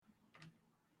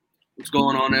What's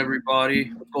going on,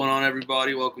 everybody? What's going on,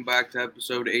 everybody? Welcome back to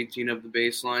episode 18 of The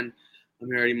Baseline. I'm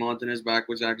here, Eddie Montanez, back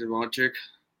with Zach Zvonchik.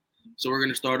 So we're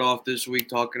going to start off this week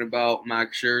talking about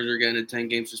Max Scherzer getting a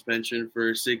 10-game suspension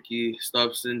for sticky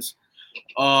substance.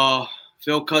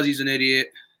 Phil Cuzzy's an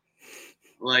idiot.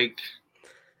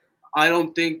 I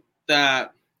don't think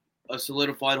that a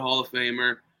solidified Hall of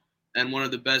Famer and one of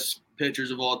the best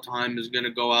pitchers of all time is going to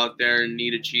go out there and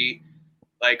need a cheat.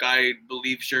 I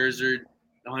believe Scherzer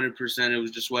 100%. It was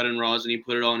just sweat and rosin. He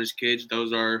put it on his kids.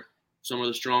 Those are some of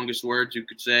the strongest words you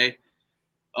could say.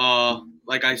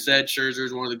 Like I said, Scherzer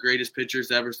is one of the greatest pitchers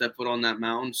to ever step foot on that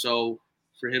mountain. So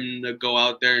for him to go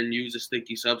out there and use a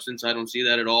sticky substance, I don't see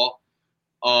that at all.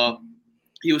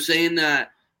 He was saying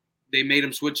that they made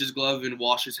him switch his glove and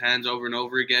wash his hands over and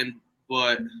over again,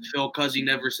 but Phil Cuzzy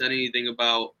never said anything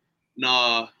about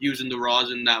using the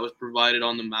rosin that was provided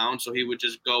on the mound. So he would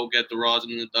just go get the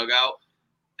rosin in the dugout,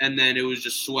 and then it was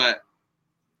just sweat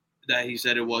that he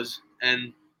said it was,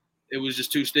 and it was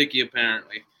just too sticky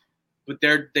apparently. But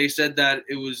they said that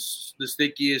it was the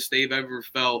stickiest they've ever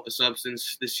felt a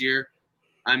substance this year.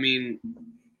 I mean,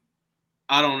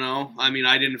 I don't know. I mean,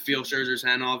 I didn't feel Scherzer's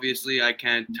hand, obviously. I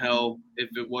can't tell if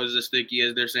it was as sticky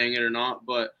as they're saying it or not,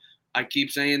 but I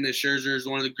keep saying that Scherzer is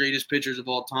one of the greatest pitchers of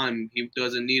all time. He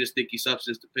doesn't need a sticky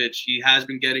substance to pitch. He has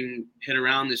been getting hit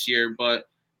around this year, but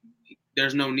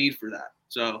there's no need for that.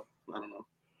 So, I don't know.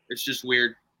 It's just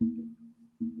weird.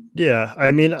 Yeah,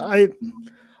 I mean, I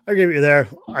agree with you there.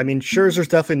 I mean, Scherzer's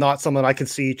definitely not someone I can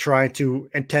see trying to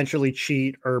intentionally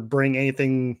cheat or bring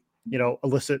anything,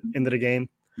 illicit into the game.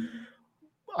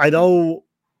 I know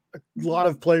a lot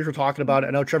of players were talking about it.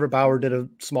 I know Trevor Bauer did a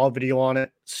small video on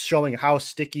it showing how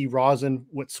sticky rosin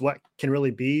with sweat can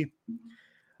really be.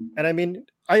 And I mean,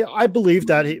 I believe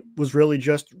that it was really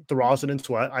just the rosin and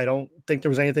sweat. I don't think there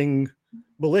was anything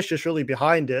malicious really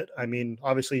behind it. I mean,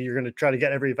 obviously you're going to try to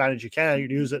get every advantage you can. You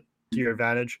use it to your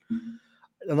advantage.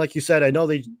 And like you said, I know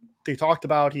they talked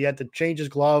about he had to change his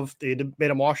glove. They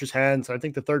made him wash his hands. I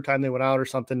think the third time they went out or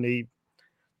something, they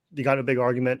got in a big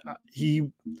argument. He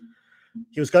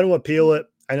was going to appeal it.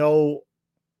 I know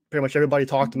pretty much everybody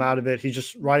talked him out of it. He's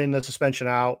just riding the suspension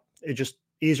out. It just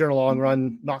easier in the long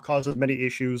run, not cause as many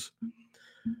issues.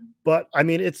 But I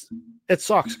mean, it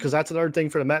sucks because that's another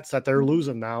thing for the Mets that they're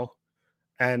losing now.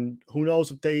 And who knows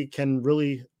if they can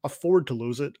really afford to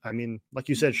lose it. I mean, like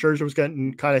you said, Scherzer was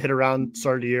getting kind of hit around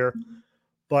start of the year.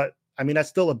 But I mean, that's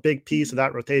still a big piece of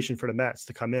that rotation for the Mets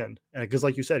to come in. Because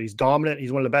like you said, he's dominant.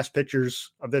 He's one of the best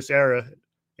pitchers of this era,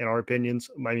 in our opinions.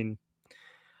 I mean,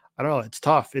 I don't know. It's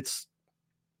tough. It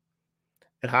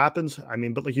happens. I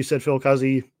mean, but like you said, Phil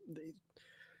Cuzzy,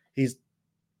 he's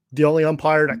the only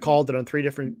umpire that called it on three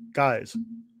different guys.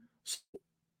 So,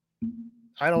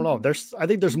 I don't know. I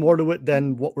think there's more to it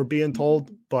than what we're being told.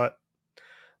 But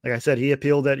like I said, he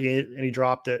appealed it and he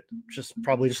dropped it.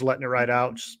 Probably just letting it ride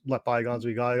out. Just let bygones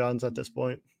be bygones at this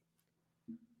point.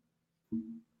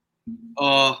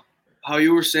 How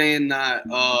you were saying that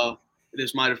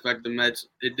this might affect the Mets,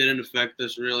 it didn't affect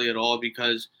us really at all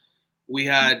because we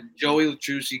had Joey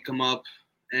Lucchesi come up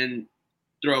and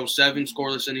throw 7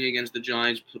 scoreless innings against the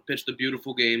Giants, pitched a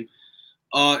beautiful game.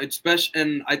 It's special,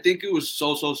 and I think it was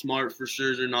so smart for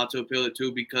Scherzer not to appeal it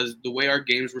too because the way our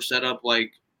games were set up,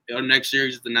 like our next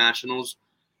series is the Nationals,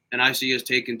 and I see us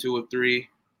taking 2 of 3,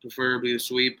 preferably a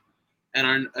sweep,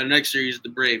 and our next series is the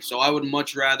Braves. So I would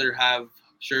much rather have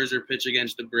Scherzer pitch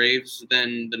against the Braves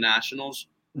than the Nationals.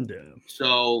 Yeah.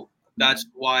 So that's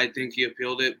why I think he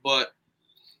appealed it. But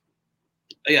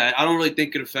yeah, I don't really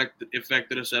think it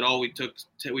affected us at all. We took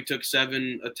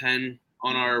 7 of 10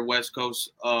 on our West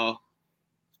Coast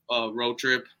road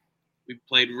trip. We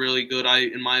played really good,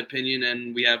 in my opinion,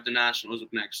 and we have the Nationals up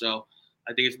next. So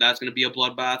I think that's going to be a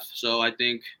bloodbath. So I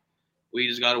think we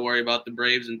just got to worry about the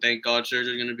Braves, and thank God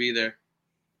Scherzer's going to be there.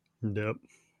 Yep.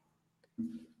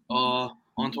 On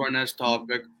to our next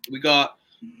topic. We got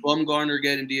Bumgarner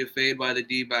getting DFA'd by the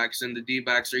D-backs, and the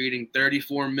D-backs are eating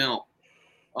 $34 million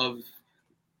of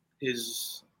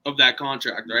that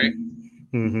contract, right?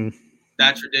 Mm-hmm.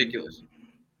 That's ridiculous.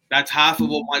 That's half of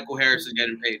what Michael Harris is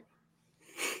getting paid.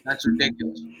 That's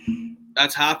ridiculous.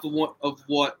 That's half of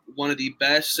what one of the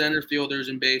best center fielders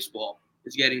in baseball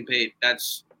is getting paid.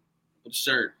 That's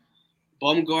absurd.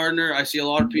 Bumgarner, I see a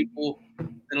lot of people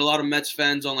and a lot of Mets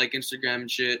fans on like Instagram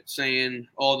and shit saying,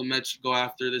 "Oh, the Mets should go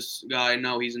after this guy."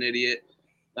 No, he's an idiot.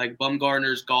 Like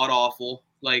Bumgarner's god awful.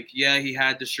 Like, yeah, he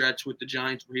had the stretch with the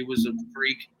Giants where he was a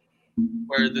freak.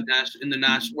 Where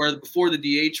before the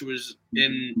DH was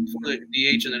in, before the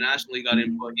DH in the National League got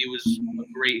in, but he was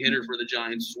a great hitter for the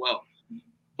Giants as well.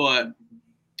 But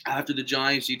after the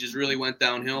Giants, he just really went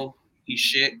downhill. He's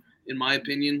shit, in my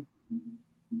opinion.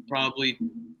 probably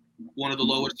one of the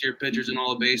lowest tier pitchers in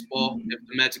all of baseball. If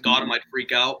the Mets got him, I'd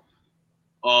freak out.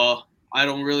 I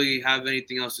don't really have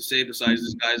anything else to say besides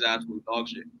this guy's absolute dog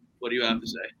shit. What do you have to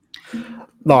say?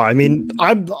 No, I mean,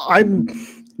 I'm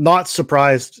not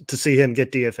surprised to see him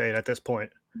get DFA'd at this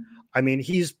point. I mean,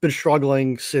 he's been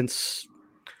struggling since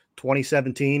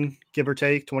 2017, give or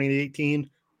take, 2018.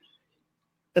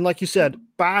 And like you said,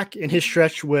 back in his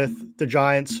stretch with the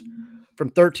Giants from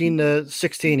 13 to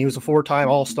 16, he was a 4-time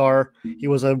All-Star. He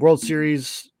was a World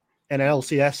Series and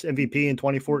LCS MVP in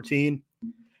 2014.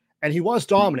 And he was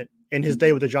dominant in his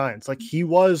day with the Giants. Like, he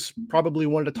was probably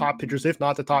one of the top pitchers, if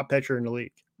not the top pitcher in the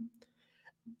league.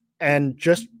 And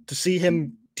just to see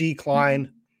him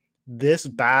decline this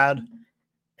bad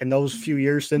in those few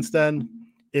years since then,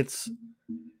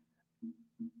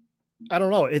 I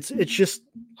don't know. It's just,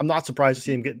 I'm not surprised to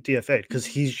see him get DFA'd because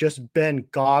he's just been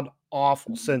god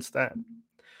awful since then.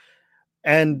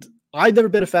 And I'd never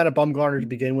been a fan of Bumgarner to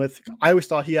begin with. I always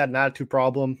thought he had an attitude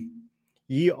problem.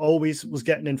 He always was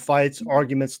getting in fights,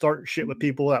 arguments, starting shit with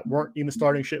people that weren't even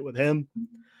starting shit with him.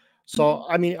 So,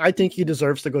 I mean, I think he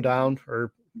deserves to go down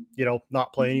or,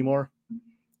 not play anymore.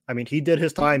 I mean, he did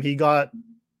his time. He got,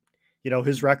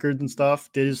 his records and stuff,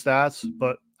 did his stats,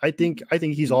 but I think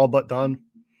he's all but done.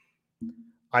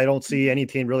 I don't see any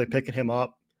team really picking him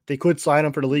up. They could sign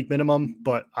him for the league minimum,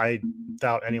 but I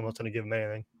doubt anyone's going to give him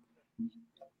anything.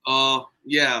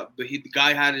 Yeah, but the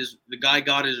guy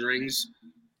got his rings.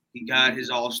 He got his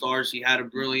All-Stars. He had a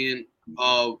brilliant.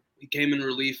 He came in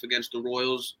relief against the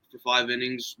Royals for 5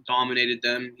 innings, dominated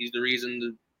them. He's the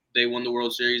reason they won the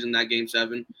World Series in that Game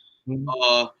 7.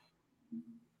 Mm-hmm.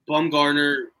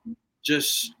 Bumgarner,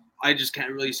 I just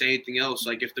can't really say anything else.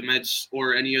 Like, if the Mets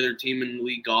or any other team in the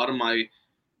league got him,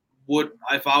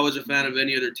 if I was a fan of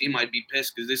any other team, I'd be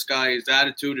pissed because this guy, his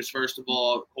attitude is, first of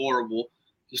all, horrible.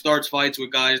 He starts fights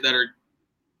with guys that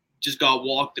just got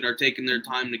walked and are taking their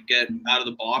time to get out of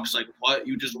the box. Like, what?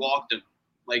 You just walked him.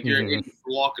 Like, you're an idiot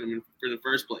for walking him for the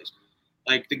first place.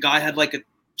 Like, the guy had like a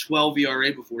 12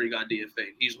 ERA before he got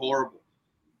DFA'd. He's horrible.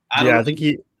 I think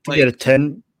he had a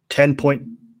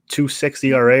 10.26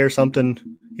 ERA or something.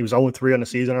 He was 0-3 on the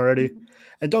season already.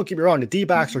 And don't get me wrong, the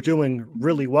D-backs are doing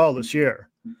really well this year.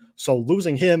 So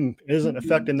losing him isn't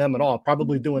affecting them at all.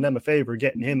 Probably doing them a favor,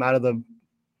 getting him out of the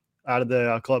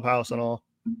clubhouse and all.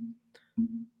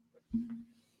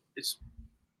 It's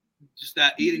just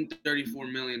that eating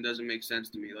 $34 million doesn't make sense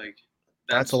to me. Like,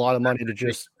 that's a lot of money to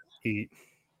just eat.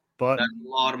 But that's a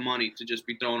lot of money to just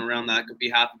be thrown around. That could be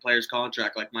half a player's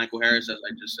contract, like Michael Harris, as I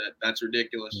just said. That's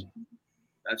ridiculous.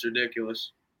 That's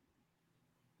ridiculous.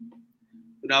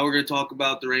 But now we're going to talk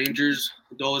about the Rangers.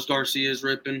 Adolis Garcia's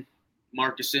ripping.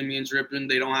 Marcus Semion's ripping.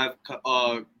 They don't have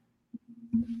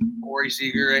Corey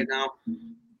Seager right now.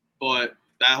 But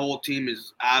that whole team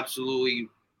is absolutely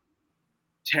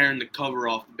tearing the cover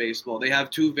off the baseball. They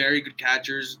have 2 very good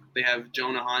catchers. They have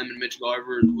Jonah Heim and Mitch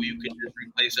Garver, who you can just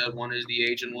replace as one is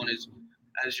DH and one is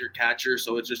as your catcher.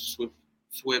 So it's just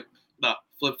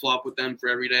flip-flop with them for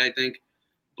every day, I think.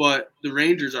 But the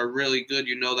Rangers are really good.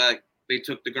 You know that they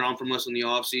took DeGrom from us in the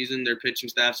offseason. Their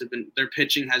pitching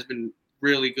has been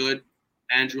really good.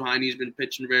 Andrew Heine's been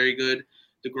pitching very good.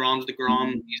 DeGrom's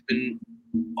DeGrom. He's been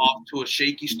off to a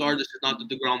shaky start. This is not the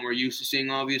DeGrom we're used to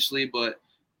seeing, obviously, but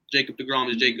Jacob DeGrom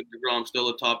is Jacob DeGrom, still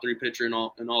a top 3 pitcher in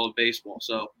all of baseball.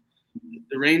 So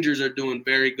the Rangers are doing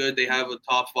very good. They have a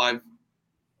top 5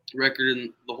 record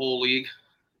in the whole league.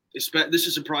 This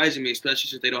is surprising me, especially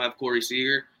since they don't have Corey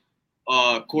Seager.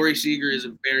 Corey Seager is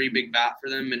a very big bat for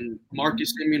them, and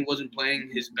Marcus Semien wasn't playing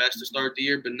his best to start the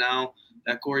year, but now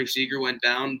that Corey Seager went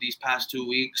down these past 2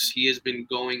 weeks, he has been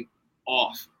going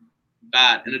off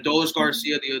bad. And Adolis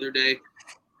Garcia the other day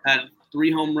had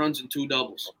 3 home runs and 2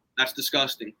 doubles. That's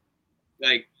disgusting.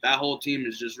 Like, that whole team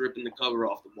is just ripping the cover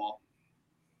off the ball.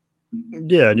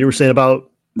 Yeah, and you were saying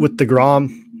about with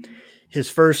DeGrom, his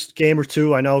first game or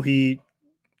 2, I know he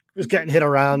was getting hit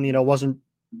around, wasn't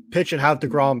pitching how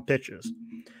DeGrom pitches.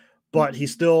 But he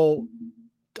still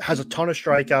has a ton of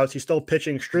strikeouts. He's still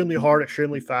pitching extremely hard,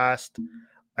 extremely fast.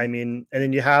 I mean, and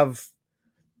then you have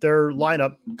their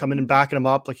lineup coming and backing him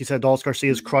up. Like you said, Adolis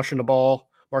Garcia's crushing the ball.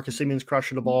 Marcus Semien's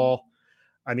crushing the ball.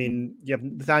 I mean, you have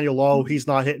Nathaniel Lowe. He's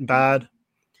not hitting bad.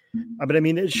 But, I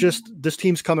mean, it's just this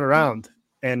team's coming around.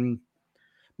 And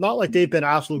not like they've been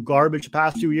absolute garbage the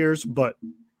past few years, but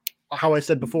how I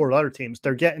said before with other teams,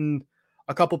 they're getting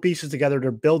a couple pieces together.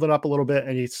 They're building up a little bit,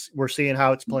 and we're seeing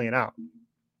how it's playing out.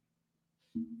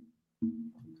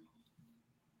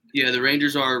 Yeah, the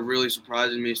Rangers are really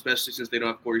surprising me, especially since they don't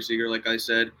have Corey Seager, like I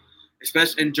said.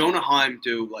 And Jonah Heim,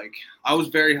 too. Like, I was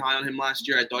very high on him last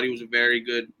year. I thought he was a very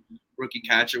good rookie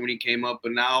catcher when he came up,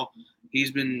 but now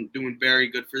He's been doing very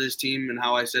good for this team, and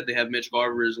how I said they have Mitch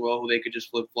Garver as well, who they could just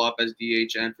flip-flop as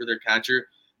DH and for their catcher.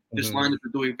 This lineup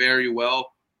is doing very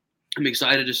well. I'm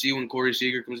excited to see when Corey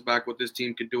Seager comes back what this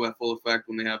team could do at full effect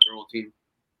when they have their whole team.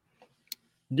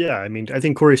 Yeah, I mean, I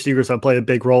think Corey Seager's going to play a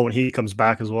big role when he comes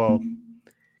back as well.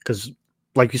 Because,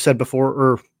 like you said before,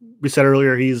 or we said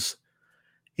earlier, he's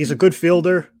a good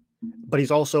fielder, but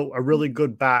he's also a really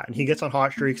good bat, and he gets on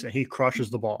hot streaks and he crushes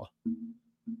the ball.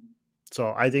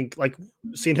 So I think, like,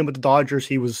 seeing him with the Dodgers,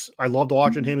 I loved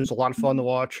watching him. It was a lot of fun to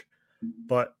watch.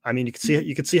 But I mean, you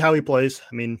can see how he plays.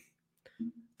 I mean, I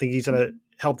think he's going to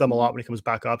help them a lot when he comes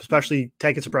back up, especially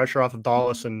taking some pressure off of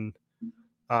Dallas and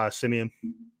Simeon.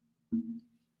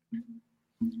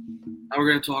 Now we're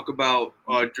going to talk about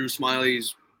Drew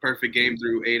Smyly's perfect game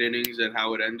through 8 innings and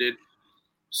how it ended.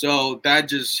 So that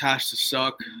just has to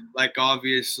suck. Like,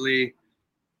 obviously,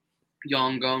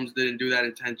 Young Gums didn't do that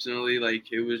intentionally.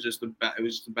 Like, it was just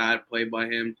a bad play by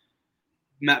him.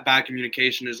 Bad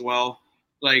communication as well.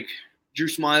 Like, Drew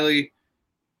Smyly,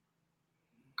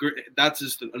 that's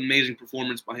just an amazing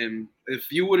performance by him.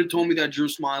 If you would have told me that Drew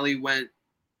Smyly went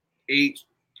 8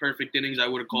 perfect innings, I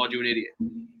would have called you an idiot.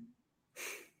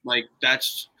 Like,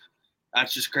 that's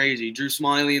just crazy. Drew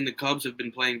Smyly and the Cubs have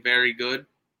been playing very good.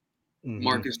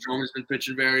 Marcus Stroman has been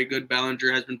pitching very good.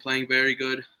 Bellinger has been playing very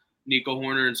good. Nico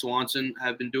Horner and Swanson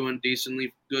have been doing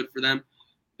decently good for them.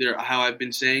 How I've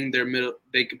been saying,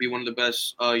 they could be one of the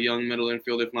best young middle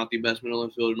infield, if not the best middle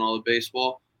infield in all of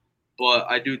baseball. But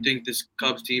I do think this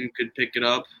Cubs team could pick it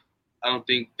up. I don't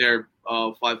think they're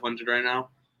 500 right now.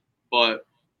 But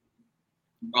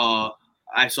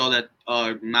I saw that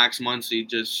Max Muncy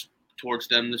just torched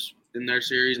them in their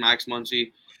series. Max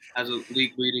Muncy has a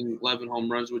league-leading 11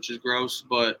 home runs, which is gross.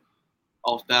 But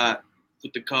off that,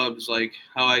 with the Cubs, like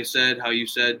how you said, how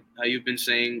you've been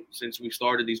saying since we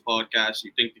started these podcasts,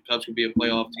 you think the Cubs could be a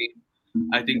playoff team.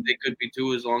 I think they could be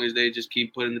too, as long as they just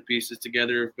keep putting the pieces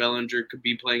together. If Bellinger could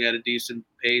be playing at a decent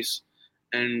pace,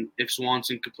 and if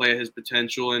Swanson could play at his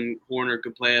potential, and Horner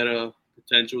could play at a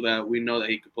potential that we know that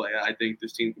he could play, I think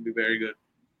this team could be very good.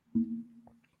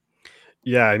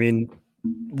 Yeah, I mean,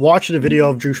 watching the video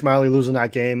of Drew Smyly losing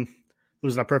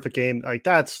that perfect game, like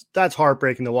that's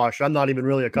heartbreaking to watch. I'm not even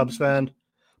really a Cubs fan,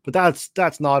 but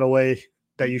that's not a way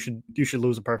that you should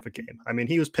lose a perfect game. I mean,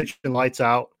 he was pitching lights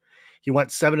out. He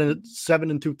went 7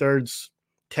 2/3,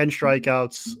 10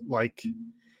 strikeouts. Like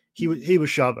he was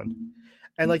shoving,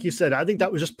 and like you said, I think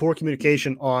that was just poor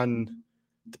communication on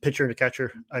the pitcher and the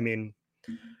catcher. I mean,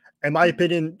 in my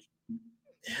opinion,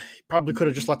 he probably could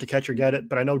have just let the catcher get it,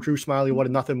 but I know Drew Smyly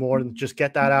wanted nothing more than just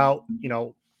get that out.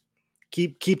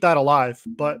 Keep that alive.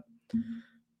 But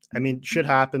I mean, shit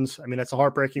happens. I mean, that's a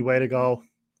heartbreaking way to go.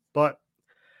 But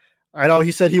I know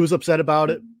he said he was upset about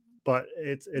it, but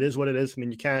it is what it is. I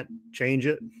mean, you can't change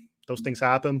it. Those things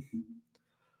happen.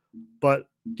 But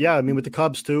yeah, I mean, with the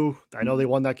Cubs too, I know they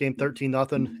won that game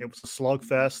 13-0. It was a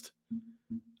slugfest.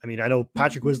 I mean, I know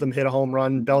Patrick Wisdom hit a home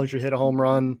run. Bellinger hit a home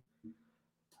run.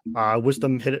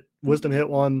 Wisdom hit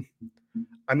one.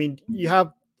 I mean, you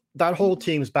have that whole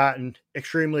team's batting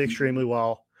extremely, extremely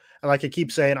well. And like I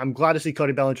keep saying, I'm glad to see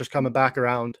Cody Bellinger's coming back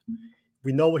around.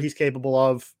 We know what he's capable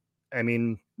of. I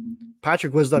mean,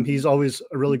 Patrick Wisdom, he's always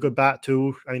a really good bat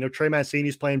too. I mean, Trey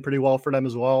Mancini's playing pretty well for them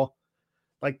as well.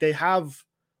 Like, they have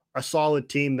a solid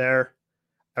team there.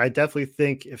 And I definitely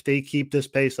think if they keep this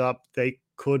pace up, they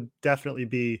could definitely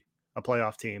be a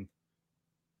playoff team.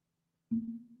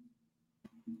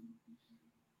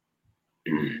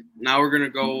 Now we're going to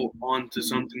go on to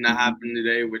something that happened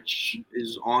today, which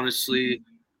is honestly,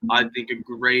 I think, a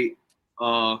great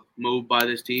move by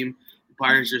this team. The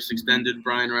Pirates just extended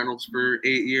Brian Reynolds for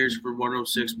 8 years for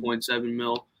 $106.7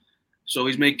 million. So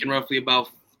he's making roughly about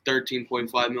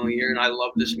 $13.5 million a year, and I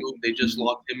love this move. They just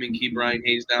locked him and keep Brian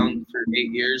Hayes down for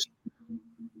 8 years.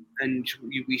 And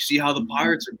we see how the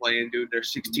Pirates are playing, dude. They're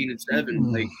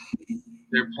 16-7. Like,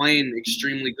 they're playing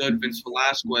extremely good. Vince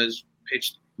Velasquez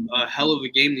pitched a hell of a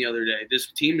game the other day.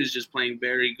 This team is just playing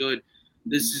very good.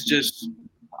 This is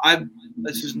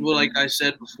what, like I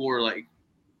said before, like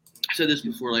I said this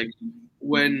before, like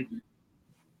when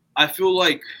I feel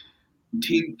like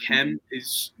team chem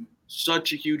is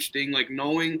such a huge thing, like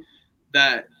knowing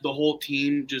that the whole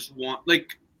team just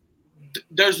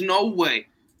there's no way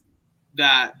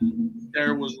that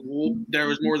there was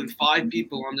more than 5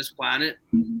 people on this planet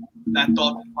that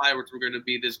thought the Pirates were going to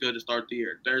be this good to start the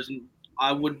year. There's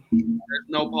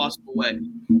no possible way.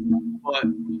 But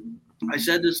I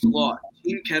said this a lot.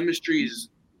 Team chemistry is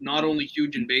not only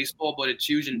huge in baseball, but it's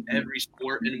huge in every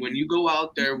sport. And when you go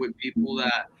out there with people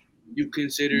that you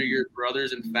consider your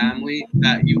brothers and family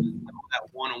that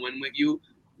want to win with you,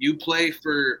 you play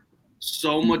for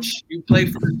so much. You play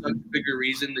for such a bigger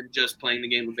reason than just playing the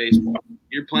game of baseball.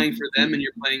 You're playing for them, and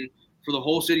you're playing for the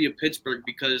whole city of Pittsburgh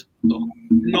because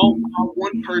not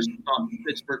one person thought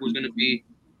Pittsburgh was going to be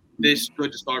this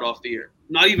good to start off the year.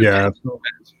 Not even Pittsburgh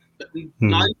fans.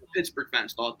 Not even Pittsburgh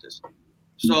fans thought this.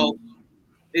 So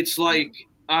it's like,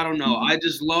 I don't know. I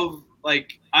just love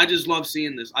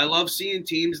seeing this. I love seeing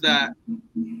teams that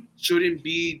shouldn't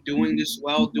be doing this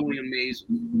well, doing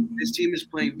amazing. This team is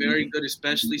playing very good,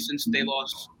 especially since they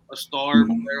lost a star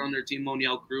player on their team,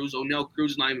 Oneil Cruz. Oneil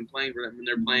Cruz is not even playing for them, and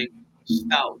they're playing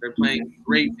stout. They're playing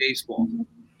great baseball.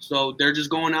 So they're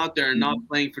just going out there and not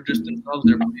playing for just themselves.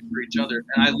 They're playing for each other.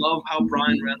 And I love how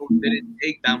Bryan Reynolds didn't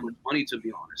take that much money, to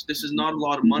be honest. This is not a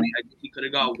lot of money. I think he could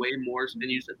have got way more, and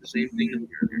you said the same thing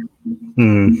earlier.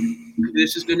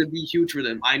 This is going to be huge for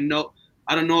them. I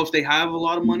don't know if they have a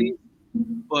lot of money,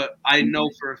 but I know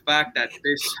for a fact that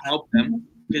this helped them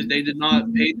because they did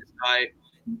not pay this guy,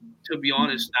 to be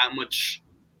honest, that much.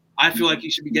 I feel like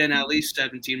he should be getting at least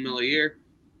 $17 million a year.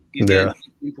 He's getting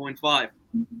 18.5.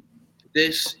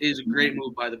 This is a great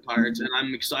move by the Pirates, and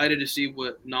I'm excited to see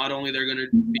what not only they're going to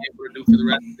be able to do for the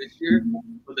rest of this year,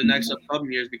 but the next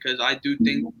upcoming years, because I do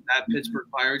think that Pittsburgh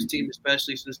Pirates team,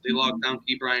 especially since they locked down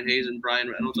Ke'Bryan Hayes and Bryan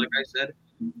Reynolds, like I said,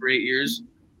 for 8 years,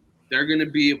 they're going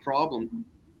to be a problem,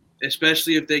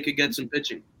 especially if they could get some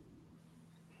pitching.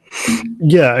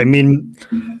 Yeah, I mean,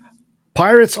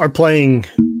 Pirates are playing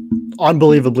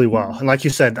unbelievably well. And like you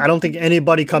said, I don't think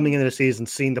anybody coming into the season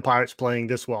seeing the Pirates playing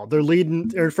this well. They're in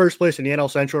first place in the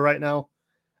NL Central right now.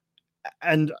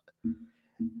 And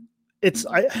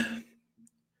how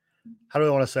do I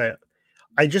want to say it?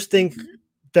 I just think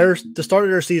the start of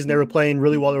their season, they were playing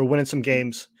really well. They were winning some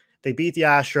games. They beat the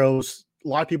Astros. A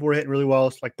lot of people were hitting really well.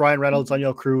 It's like Bryan Reynolds,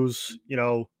 Oneil Cruz,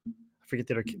 I forget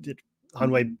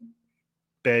Hanwei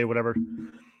Bay, whatever.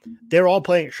 They're all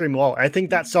playing extremely well. I think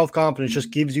that self-confidence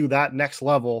just gives you that next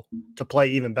level to play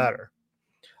even better.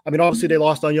 I mean, obviously they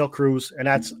lost Oneil Cruz, and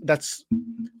that's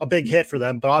a big hit for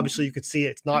them, but obviously you could see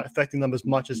it's not affecting them as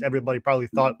much as everybody probably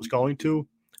thought it was going to.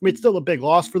 I mean, it's still a big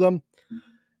loss for them,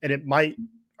 and it might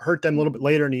hurt them a little bit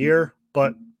later in the year,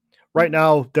 but right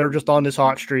now they're just on this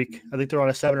hot streak. I think they're on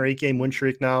a 7 or 8 game win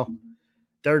streak now.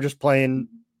 They're just playing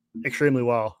extremely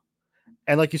well.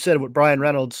 And like you said, with Bryan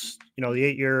Reynolds, the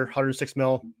 8-year, $106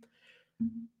 million.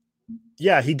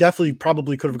 Yeah, he definitely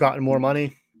probably could have gotten more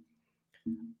money.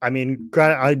 I mean,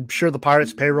 granted, I'm sure the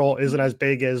Pirates' payroll isn't as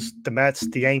big as the Mets,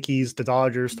 the Yankees, the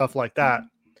Dodgers, stuff like that.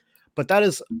 But that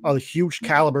is a huge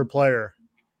caliber player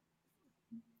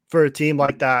for a team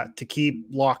like that to keep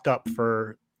locked up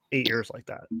for 8 years like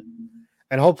that.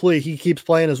 And hopefully he keeps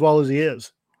playing as well as he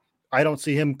is. I don't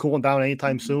see him cooling down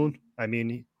anytime soon. I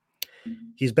mean,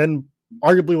 he's been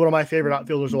arguably one of my favorite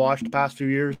outfielders to watch the past few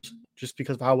years just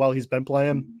because of how well he's been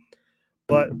playing.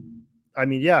 But, I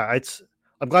mean, yeah,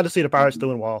 I'm glad to see the Pirates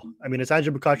doing well. I mean, it's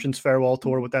Andrew McCutchen's farewell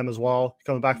tour with them as well,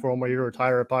 coming back for one more year to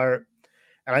retire a Pirate.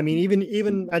 And, I mean,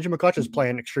 even Andrew McCutchen's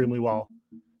playing extremely well.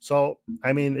 So,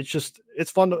 I mean, it's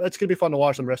fun. It's going to be fun to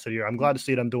watch them the rest of the year. I'm glad to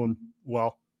see them doing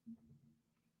well.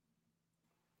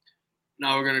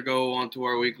 Now we're going to go on to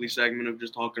our weekly segment of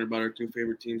just talking about our 2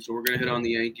 favorite teams. So we're going to hit on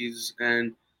the Yankees.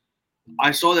 And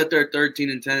I saw that they're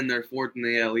 13-10 and they're 4th in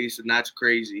the AL East, and that's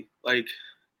crazy. Like,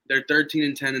 they're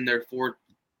 13-10 and they're 4th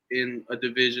in a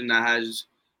division that has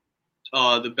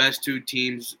the best 2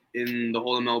 teams in the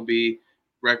whole MLB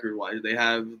record-wise. They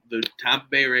have the Tampa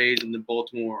Bay Rays and the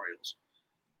Baltimore Orioles.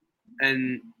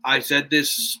 And I said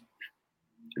this –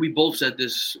 we both said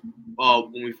this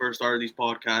when we first started these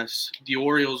podcasts. The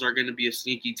Orioles are going to be a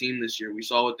sneaky team this year. We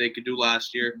saw what they could do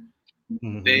last year.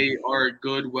 Mm-hmm. They are a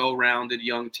good, well-rounded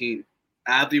young team.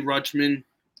 Adley Rutschman,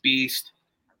 beast,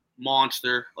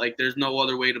 monster. Like, there's no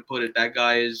other way to put it. That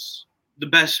guy is the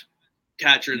best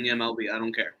catcher in the MLB. I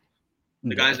don't care.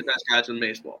 The guy's the best catcher in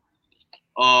baseball.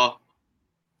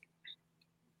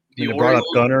 They brought up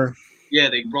Gunnar. Yeah,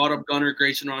 they brought up Gunnar.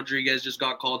 Grayson Rodriguez just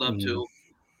got called up too.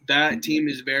 That team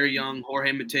is very young.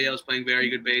 Jorge Mateo is playing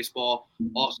very good baseball.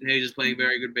 Austin Hayes is playing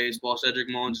very good baseball. Cedric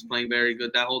Mullins is playing very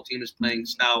good. That whole team is playing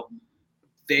stout.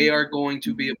 They are going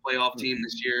to be a playoff team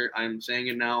this year. I'm saying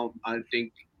it now. I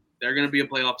think they're going to be a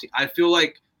playoff team. I feel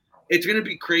like it's going to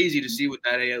be crazy to see what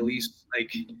that AL East,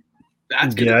 like,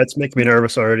 that's going it's making me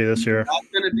nervous already this year. That's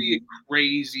going to be a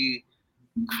crazy,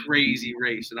 crazy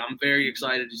race, and I'm very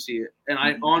excited to see it. And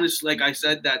I honestly, like I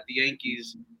said, that the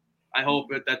Yankees, I hope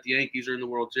that the Yankees are in the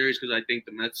World Series because I think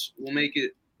the Mets will make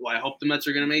it. Well, I hope the Mets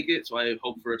are going to make it, so I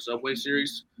hope for a Subway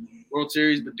Series, World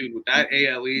Series. But, dude, with that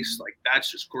AL East, like,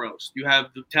 that's just gross. You have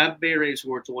the Tampa Bay Rays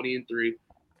who are 20-3,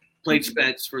 played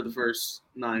Spets for the first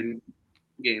 9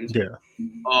 games. Yeah.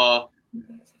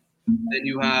 Then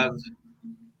you have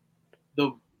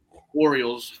the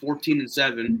Orioles,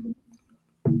 14-7.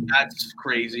 That's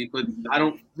crazy, but I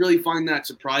don't really find that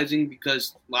surprising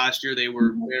because last year they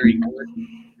were very good.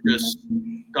 Just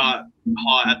got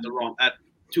hot at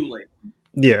too late.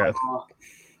 Yeah.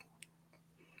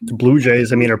 The Blue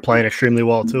Jays, I mean, are playing extremely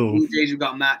well too. Blue Jays, you've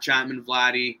got Matt Chapman,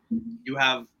 Vladdy. You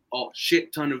have a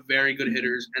shit ton of very good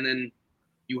hitters, and then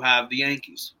you have the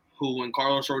Yankees, who, when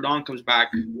Carlos Rodon comes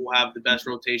back, will have the best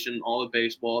rotation in all of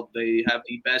baseball. They have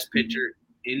the best pitcher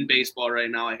in baseball right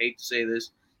now. I hate to say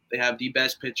this. They have the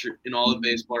best pitcher in all of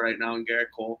baseball right now in Garrett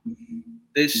Cole.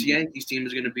 This Yankees team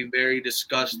is going to be very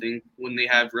disgusting when they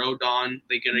have Rodon.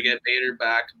 They're going to get Bader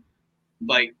back.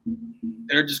 Like,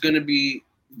 they're just going to be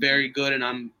very good, and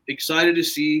I'm excited to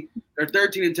see. They're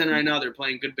 13-10 right now. They're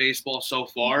playing good baseball so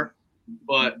far,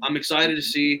 but I'm excited to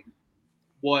see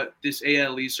what this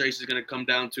AL East race is going to come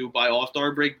down to by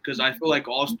All-Star break, because I feel like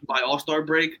by All-Star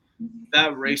break,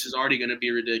 that race is already going to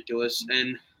be ridiculous,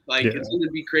 and it's going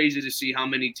to be crazy to see how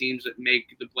many teams that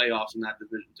make the playoffs in that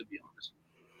division, to be honest.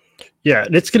 Yeah,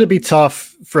 and it's going to be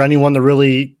tough for anyone to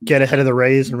really get ahead of the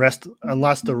Rays and rest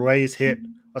unless the Rays hit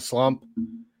a slump.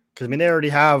 Because, I mean, they already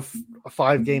have a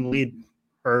 5-game lead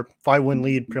or 5-win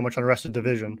lead pretty much on the rest of the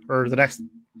division, or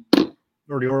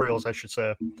the Orioles, I should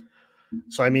say.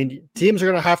 So, I mean, teams are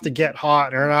going to have to get hot,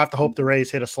 and they're going to have to hope the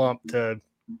Rays hit a slump to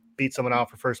beat someone out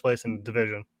for first place in the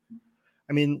division.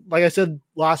 I mean, like I said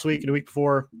last week and the week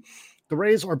before, the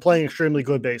Rays are playing extremely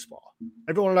good baseball.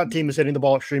 Everyone on that team is hitting the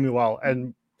ball extremely well.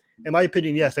 And in my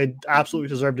opinion, yes, they absolutely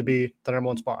deserve to be the number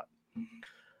one spot.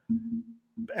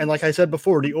 And like I said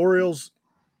before, the Orioles,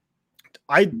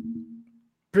 I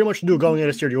pretty much knew going into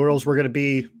this year, the Orioles were going to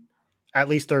be at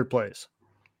least third place.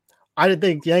 I didn't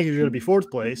think the Yankees were going to be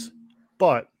fourth place,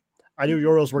 but I knew the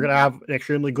Orioles were going to have an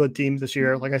extremely good team this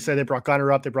year. Like I said, they brought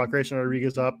Gunnar up, they brought Grayson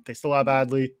Rodriguez up. They still have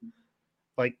Adley.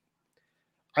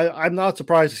 I'm not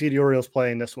surprised to see the Orioles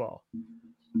playing this well.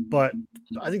 But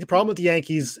I think the problem with the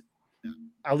Yankees,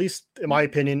 at least in my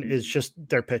opinion, is just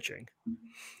their pitching.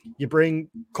 You bring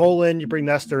Cole in, you bring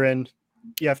Nestor in.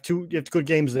 You have good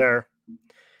games there.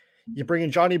 You bring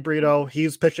in Johnny Brito.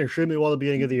 He's pitching extremely well at the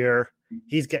beginning of the year.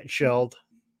 He's getting shelled.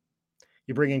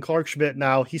 You bring in Clark Schmidt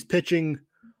now. He's pitching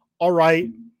all right.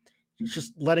 He's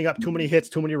just letting up too many hits,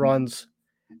 too many runs.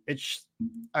 I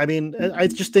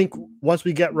just think once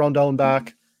we get Rondon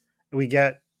back, we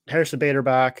get Harrison Bader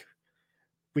back,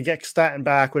 we get Stanton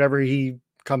back, whenever he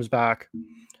comes back,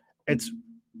 it's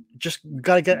just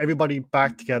got to get everybody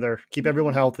back together, keep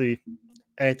everyone healthy,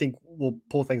 and I think we'll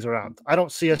pull things around. I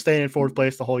don't see us staying in fourth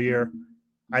place the whole year.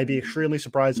 I'd be extremely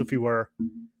surprised if we were.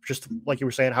 Just like you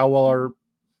were saying, how well our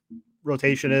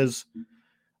rotation is.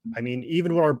 I mean,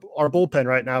 even with our bullpen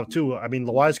right now, too. I mean,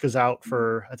 Loiza's out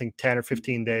for, I think, 10 or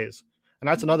 15 days. And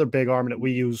that's another big arm that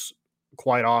we use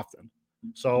quite often.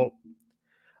 So,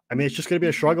 I mean, it's just going to be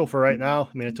a struggle for right now.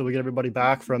 I mean, until we get everybody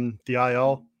back from the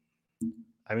IL.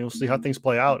 I mean, we'll see how things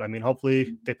play out. I mean,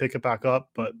 hopefully they pick it back up,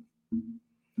 but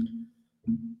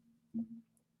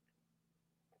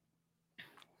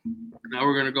now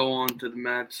we're going to go on to the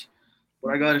Mets.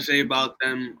 What I got to say about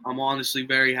them, I'm honestly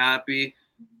very happy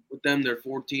with them. They're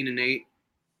 14-8.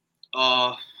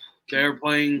 They're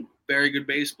playing very good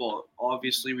baseball.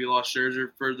 Obviously, we lost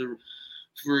Scherzer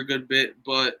for a good bit,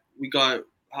 but we got,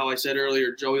 how I said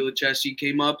earlier, Joey Lucchesi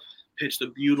came up, pitched a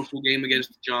beautiful game against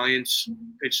the Giants,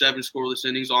 pitched 7 scoreless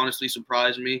innings, honestly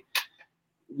surprised me.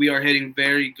 We are hitting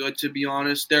very good, to be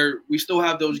honest. We still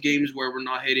have those games where we're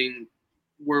not hitting,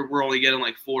 we're only getting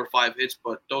like 4 or 5 hits,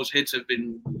 but those hits have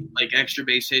been like extra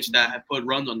base hits that have put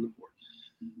runs on the board.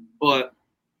 But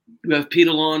we have Pete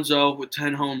Alonso with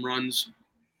 10 home runs,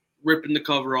 ripping the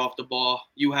cover off the ball.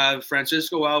 You have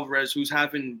Francisco Alvarez, who's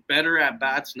having better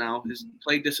at-bats now. His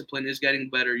play discipline is getting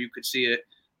better. You could see it.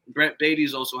 Brett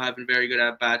Beatty's also having very good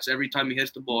at-bats. Every time he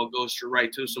hits the ball, it goes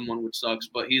right to someone, which sucks,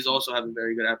 but he's also having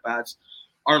very good at-bats.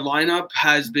 Our lineup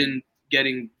has been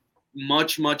getting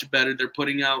much, much better. They're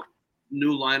putting out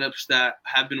new lineups that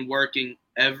have been working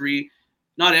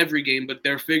not every game, but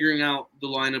they're figuring out the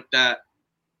lineup that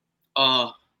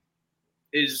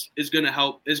is going to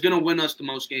help, is going to win us the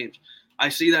most games. I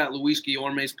see that Luis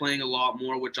Guillorme is playing a lot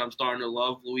more, which I'm starting to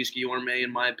love. Luis Guillorme,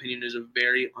 in my opinion, is a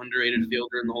very underrated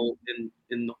fielder in the whole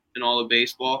in all of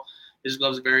baseball. His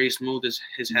gloves are very smooth.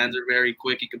 His hands are very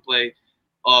quick. He can play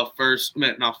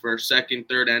second,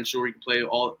 third, and short. He can play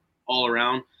all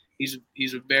around.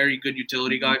 He's a very good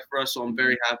utility guy for us, so I'm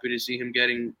very happy to see him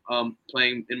getting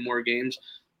playing in more games.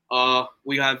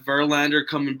 We have Verlander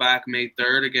coming back May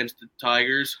 3rd against the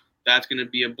Tigers. That's going to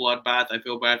be a bloodbath. I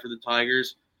feel bad for the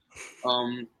Tigers.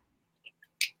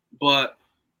 But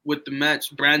with the Mets,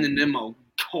 Brandon Nimmo,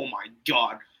 oh my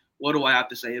God, what do I have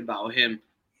to say about him?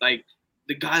 Like,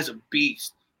 the guy's a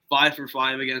beast. 5 for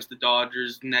 5 against the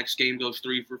Dodgers. Next game goes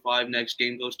 3 for 5. Next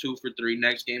game goes 2 for 3.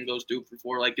 Next game goes 2 for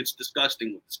 4. Like, it's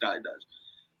disgusting what this guy does.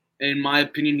 In my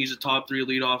opinion, he's a top 3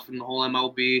 leadoff in the whole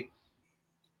MLB.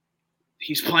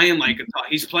 He's playing like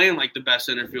the best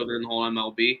center fielder in the whole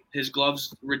MLB. His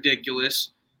glove's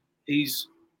ridiculous. He's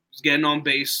getting on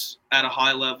base at a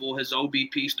high level. His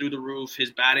OBP's through the roof.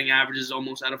 His batting average is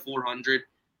almost at a 400.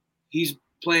 He's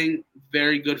playing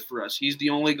very good for us. He's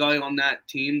the only guy on that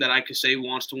team that I could say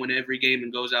wants to win every game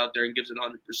and goes out there and gives it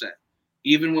 100%.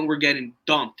 Even when we're getting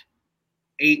dumped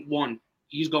 8-1,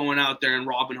 he's going out there and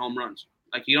robbing home runs.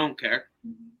 Like, he don't care.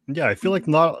 Yeah, I feel like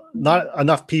not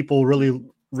enough people really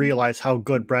realize how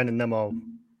good Brandon Nimmo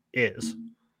is.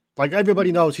 Like,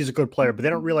 everybody knows he's a good player, but they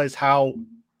don't realize how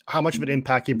much of an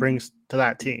impact he brings to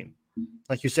that team.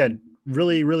 Like you said,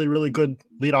 really, really, really good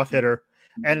leadoff hitter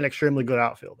and an extremely good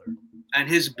outfielder. And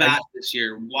his bat this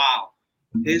year, wow.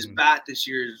 His bat this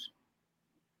year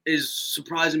is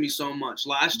surprising me so much.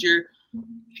 Last year,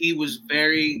 he was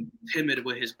very timid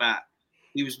with his bat.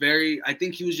 I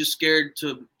think he was just scared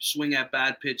to swing at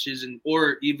bad pitches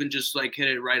or even just like hit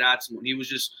it right at someone. He was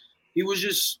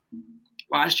just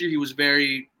last year he was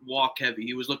very walk heavy.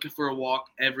 He was looking for a walk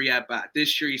every at bat.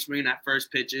 This year he's swinging at first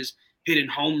pitches, hitting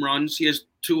home runs. He has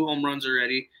 2 home runs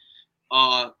already.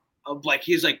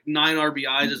 He has like 9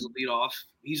 RBIs as a leadoff.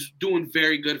 He's doing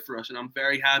very good for us, and I'm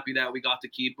very happy that we got to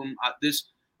keep him.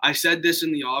 I said this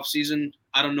in the offseason.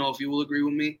 I don't know if you will agree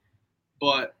with me,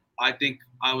 but I think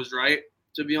I was right.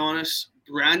 To be honest,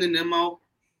 Brandon Nimmo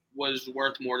was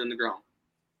worth more than DeGrom.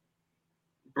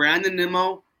 Brandon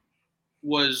Nimmo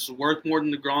was worth more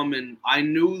than DeGrom, and I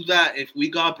knew that if we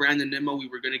got Brandon Nimmo, we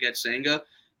were going to get Senga,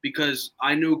 because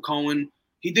I knew Cohen,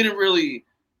 he didn't really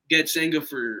get Senga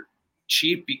for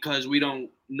cheap because we don't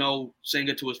know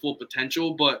Senga to his full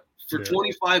potential, but for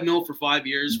 $25 million for 5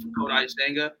 years for Kodai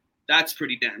Senga, that's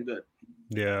pretty damn good.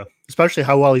 Yeah, especially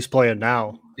how well he's playing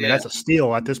now. I mean, that's a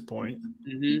steal at this point.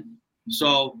 Mm-hmm.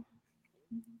 So,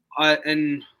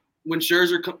 and when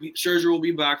Scherzer will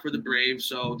be back for the Braves,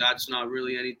 so that's not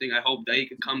really anything. I hope that he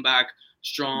can come back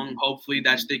strong. Hopefully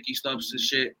that sticky substance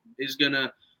shit is going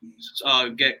to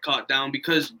get caught down,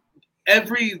 because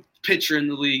every pitcher in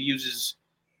the league uses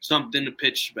something to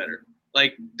pitch better.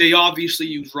 Like, they obviously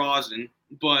use rosin,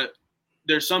 but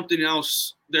there's something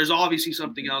else. There's obviously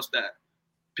something else that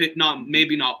not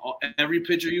every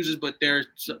pitcher uses, but there's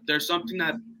something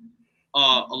that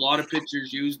a lot of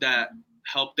pitchers use that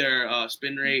help their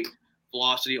spin rate,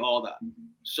 velocity, all that.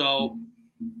 So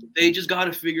they just got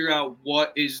to figure out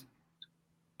what is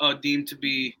deemed to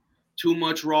be too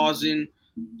much rosin.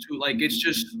 It's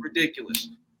just ridiculous.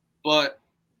 But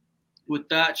with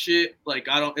that shit, like,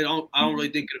 I don't really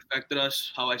think it affected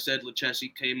us. How I said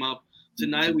Lucchesi came up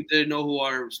tonight. We didn't know who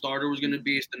our starter was going to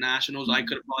be. It's the Nationals. I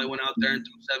could have probably went out there and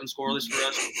threw 7 scoreless for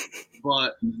us,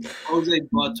 but Jose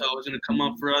Butto is going to come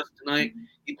up for us tonight.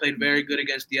 He played very good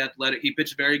against the Athletic. He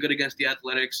pitched very good against the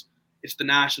Athletics. It's the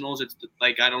Nationals.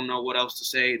 I don't know what else to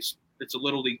say. It's a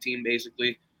little league team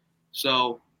basically.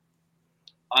 So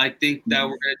I think that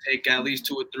we're going to take at least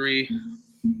 2 or 3,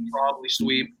 probably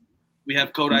sweep. We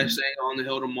have Kodai Senga on the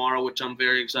hill tomorrow, which I'm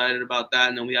very excited about that.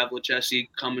 And then we have Lucchesi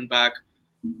coming back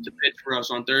to pitch for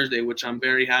us on Thursday, which I'm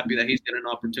very happy that he's getting an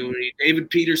opportunity. David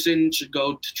Peterson should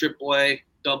go to AAA,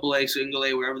 AA, Single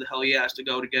A, wherever the hell he has to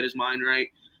go to get his mind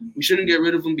right. We shouldn't get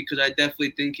rid of him, because I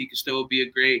definitely think he could still be a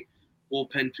great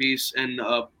bullpen piece and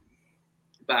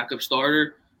backup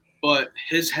starter. But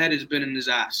his head has been in his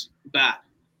ass bad.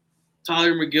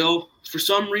 Tyler McGill, for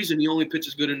some reason, he only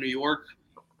pitches good in New York.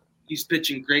 He's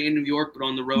pitching great in New York, but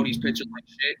on the road he's pitching like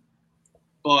shit.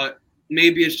 But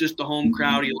maybe it's just the home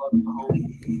crowd. He loves the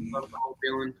home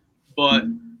feeling. But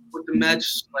with the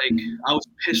Mets, like, I was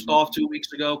pissed off 2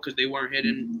 weeks ago because they weren't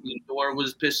hitting. Lindor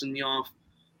was pissing me off.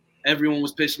 Everyone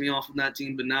was pissing me off on that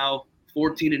team. But now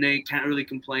 14-8, can't really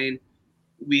complain.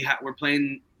 We're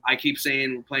playing. I keep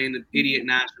saying we're playing the idiot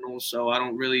Nationals, so I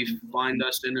don't really find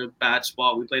us in a bad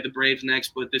spot. We play the Braves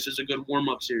next, but this is a good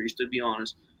warm-up series, to be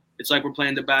honest. It's like we're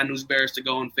playing the Bad News Bears to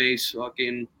go and face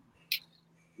fucking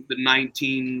the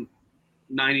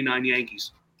 1999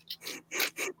 Yankees.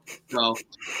 So,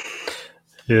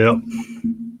 yeah.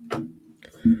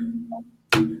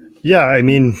 Yeah, I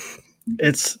mean,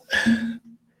 it's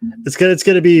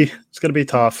gonna be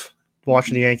tough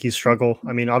watching the Yankees struggle.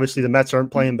 I mean, obviously the Mets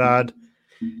aren't playing bad.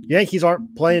 Yankees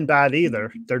aren't playing bad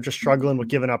either. They're just struggling with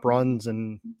giving up runs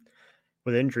and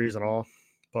with injuries and all.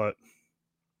 But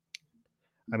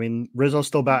I mean, Rizzo's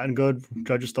still batting good.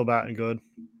 Judge is still batting good.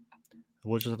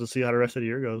 We'll just have to see how the rest of the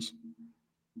year goes.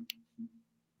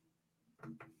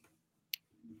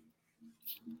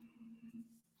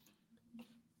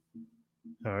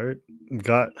 All right.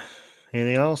 Got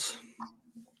anything else?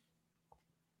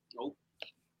 Nope.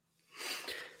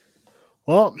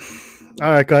 Well,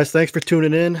 all right, guys. Thanks for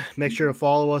tuning in. Make sure to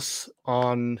follow us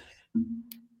on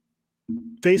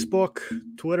Facebook,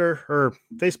 Twitter, or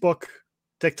Facebook,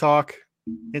 TikTok,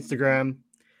 Instagram.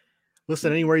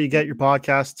 Listen anywhere you get your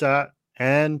podcasts at.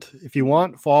 And if you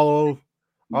want, follow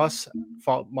us.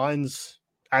 Mine's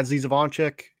at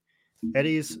Zizavonchik,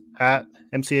 Eddie's at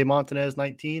MCA Montanez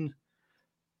 19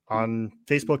 on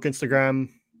Facebook, Instagram,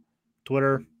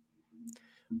 Twitter.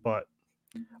 But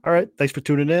all right, thanks for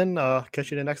tuning in.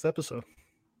 Catch you in the next episode.